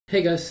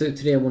Hey guys, so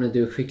today I want to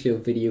do a quick little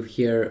video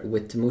here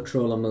with the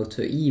Motorola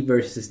Moto E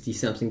versus the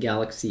Samsung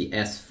Galaxy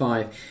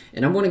S5,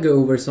 and I want to go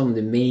over some of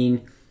the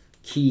main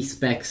key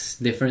specs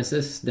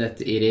differences that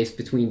it is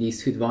between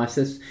these two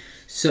devices.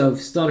 So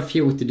start off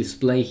here with the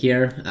display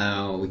here.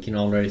 We can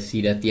already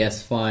see that the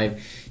S5,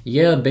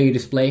 you get a bigger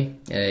display.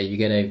 You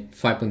get a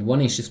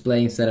 5.1 inch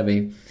display instead of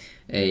a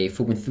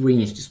 4.3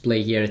 inch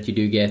display here that you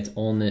do get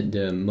on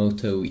the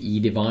Moto E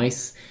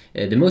device.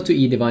 The Moto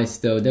E device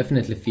though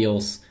definitely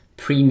feels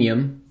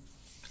premium.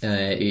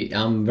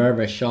 I'm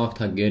very shocked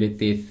how good it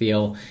did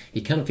feel.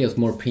 It kind of feels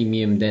more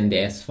premium than the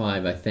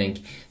S5, I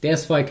think. The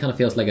S5 kind of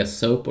feels like a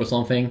soap or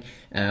something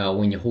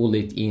when you hold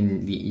it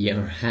in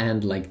your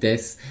hand like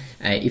this.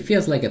 It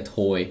feels like a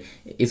toy.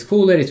 It's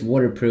cool that it's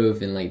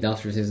waterproof and like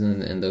dust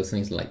resistant and those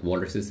things, like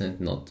water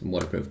resistant, not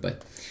waterproof,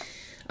 but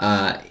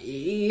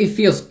it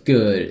feels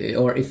good,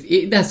 or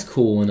that's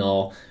cool and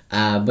all,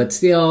 but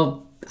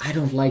still I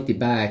don't like the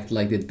back,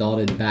 like the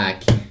dotted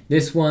back.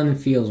 This one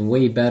feels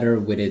way better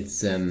with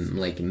its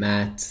like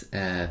matte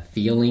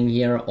feeling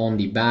here on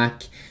the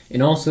back,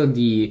 and also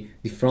the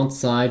front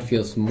side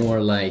feels more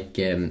like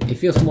it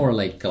feels more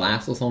like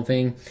glass or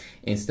something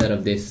instead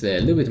of this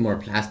little bit more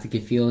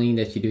plasticky feeling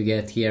that you do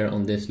get here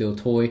on this little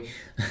toy.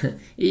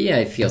 Yeah,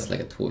 it feels like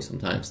a toy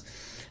sometimes,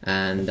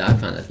 and I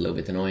find that a little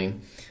bit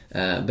annoying.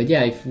 But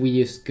yeah, if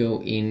we just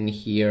go in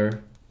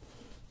here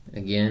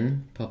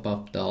again, pop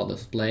up the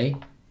display.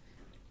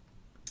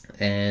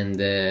 And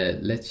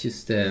let's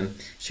just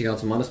check out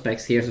some other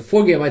specs here. So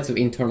 4 GB of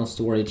internal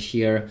storage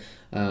here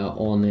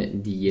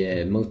on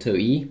the Moto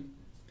E.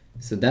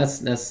 So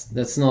that's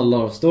not a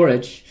lot of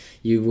storage.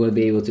 You will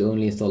be able to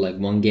only install like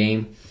 1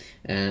 game.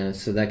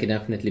 So that could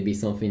definitely be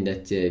something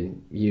that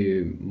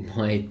you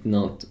might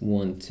not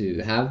want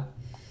to have.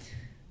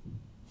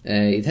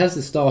 It has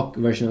the stock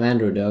version of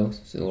Android though,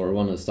 or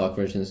one of the stock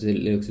versions. It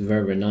looks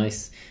very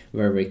nice,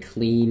 very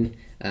clean,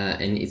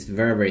 and it's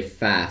very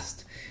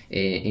fast.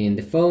 And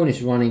the phone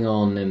is running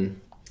on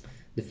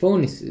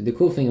the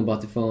cool thing about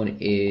the phone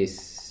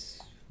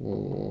is,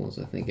 what was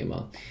I thinking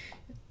about?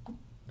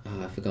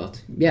 I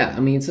forgot. Yeah, I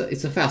mean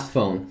it's a fast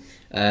phone.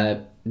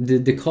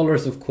 The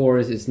colors, of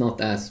course, is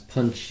not as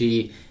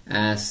punchy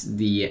as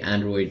the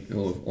Android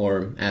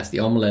or as the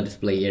AMOLED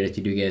display here that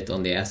you do get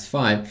on the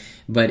S5,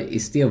 but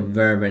it's still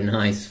very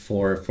nice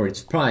for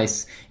its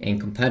price, and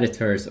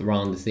competitors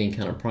around the same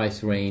kind of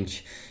price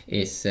range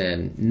is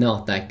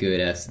not that good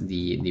as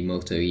the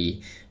Moto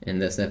E,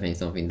 and that's definitely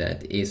something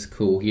that is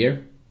cool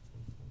here.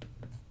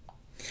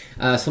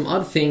 Some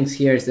other things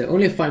here is that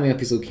only a 5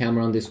 megapixel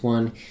camera on this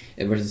one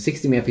versus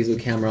 60 megapixel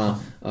camera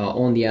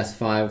on the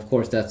S5. Of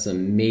course, that's a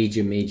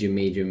major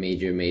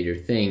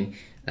thing,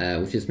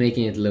 which is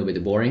making it a little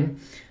bit boring.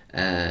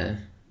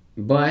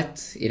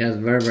 But it has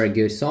very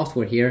good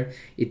software here.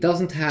 It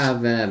doesn't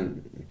have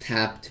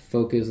tapped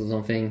focus or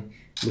something,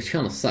 which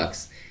kind of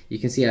sucks. You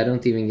can see I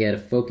don't even get a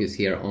focus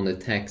here on the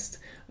text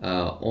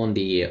on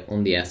the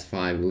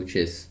S5, which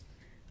is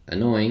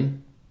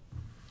annoying.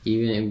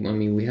 Even, I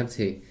mean, we have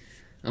to.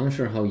 I'm not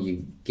sure how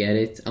you get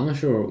it. I'm not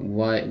sure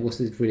why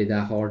was it really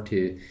that hard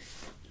to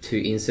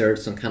insert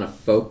some kind of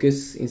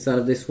focus inside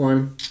of this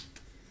one,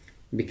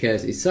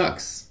 because it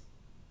sucks.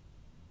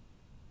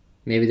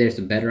 Maybe there's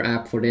a better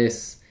app for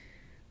this,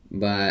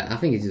 but I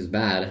think it's just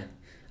bad.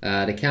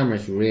 The camera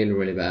is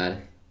really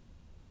bad.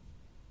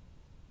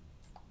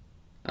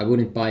 I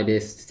wouldn't buy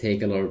this to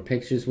take a lot of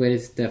pictures with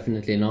it,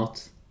 definitely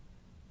not.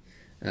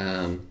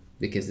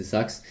 Because it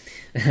sucks.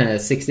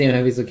 16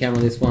 megapixel camera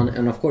on this one,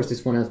 and of course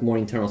this one has more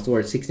internal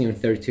storage, 16 and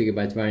 32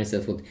 GB variants.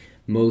 That's what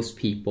most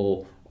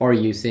people are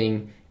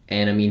using,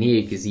 and I mean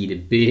here you can see the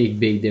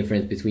big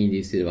difference between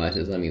these two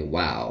devices. I mean,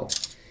 wow,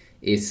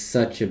 it's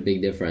such a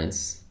big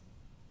difference.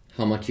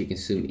 How much you can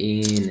zoom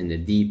in, and the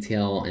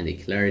detail and the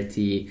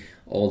clarity,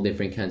 all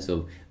different kinds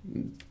of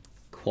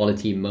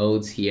quality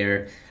modes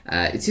here.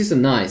 It's just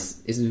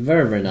it's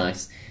very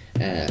nice.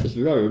 It's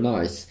very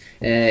nice.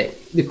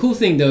 The cool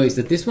thing though is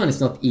that this one is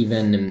not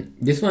even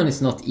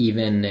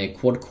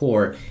quad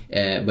core,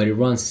 but it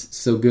runs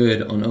so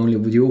good on only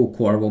dual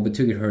core 1.2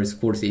 GHz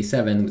Cortex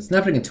A7 with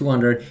Snapdragon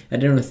 200,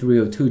 Adreno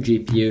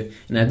 302 GPU,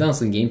 and I've done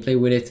some gameplay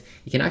with it.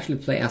 You can actually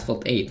play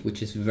Asphalt 8,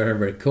 which is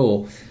very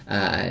cool.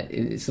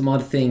 Some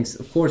other things,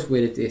 of course,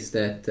 with it is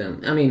that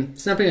I mean,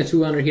 Snapdragon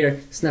 200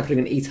 here,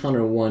 Snapdragon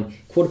 801,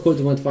 quad core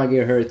 2.5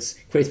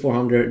 GHz, Craze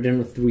 400,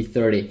 Adreno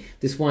 330.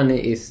 This one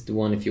is the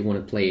one if you want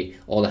to play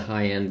all the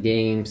high-end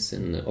games,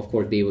 and of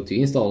course be able to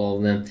install all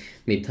of them.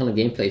 Made a ton of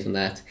gameplays on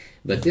that,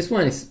 but this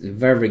one is a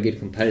very good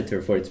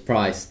competitor for its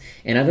price,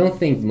 and I don't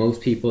think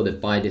most people that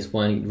buy this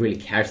one really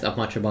cares that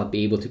much about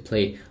being able to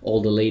play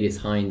all the latest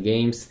high-end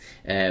games,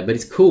 but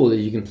it's cool that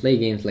you can play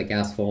games like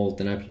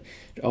Asphalt, and I've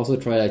also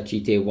tried out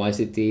GTA Vice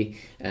City,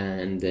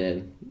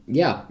 and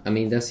yeah, I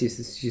mean that's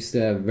just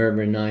a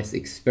very nice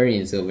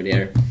experience over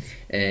there.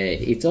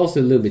 It's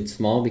also a little bit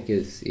small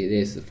because it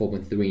is a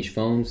 4.3 inch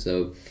phone,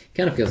 so it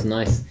kind of feels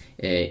nice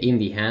in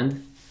the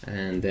hand.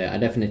 and I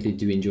definitely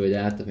do enjoy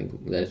that. I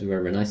think that is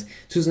very, very nice.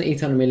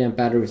 2800 milliamp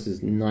battery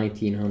versus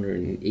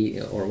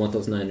 1980 or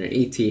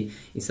 1980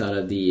 inside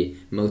of the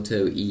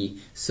Moto E.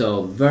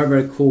 So very,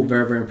 very cool,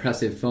 very, very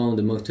impressive phone,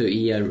 the Moto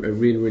E. I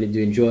really, really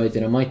do enjoy it,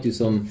 and I might do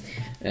some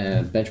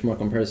benchmark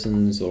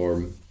comparisons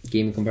or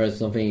gaming comparison,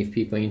 something if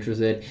people are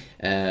interested.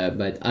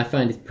 But I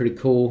find it pretty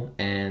cool,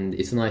 and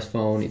it's a nice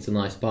phone, it's a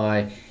nice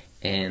buy,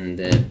 and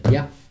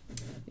yeah,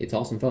 it's an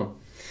awesome phone.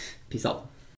 Peace out.